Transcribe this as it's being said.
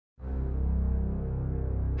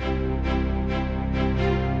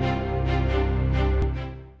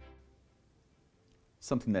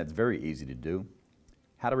something that's very easy to do.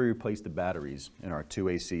 How do we replace the batteries in our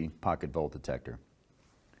 2AC pocket volt detector?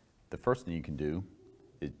 The first thing you can do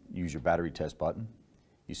is use your battery test button.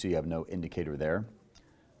 You see you have no indicator there.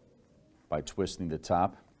 By twisting the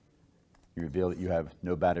top, you reveal that you have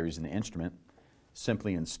no batteries in the instrument.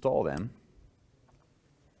 Simply install them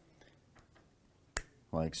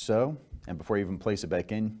like so, and before you even place it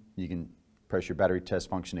back in, you can press your battery test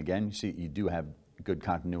function again. You see you do have good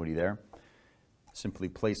continuity there. Simply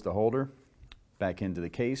place the holder back into the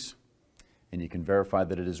case, and you can verify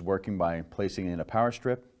that it is working by placing it in a power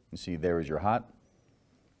strip. You see there is your hot,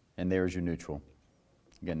 and there is your neutral.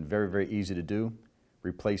 Again, very, very easy to do,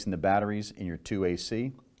 replacing the batteries in your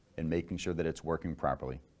 2AC and making sure that it's working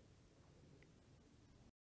properly.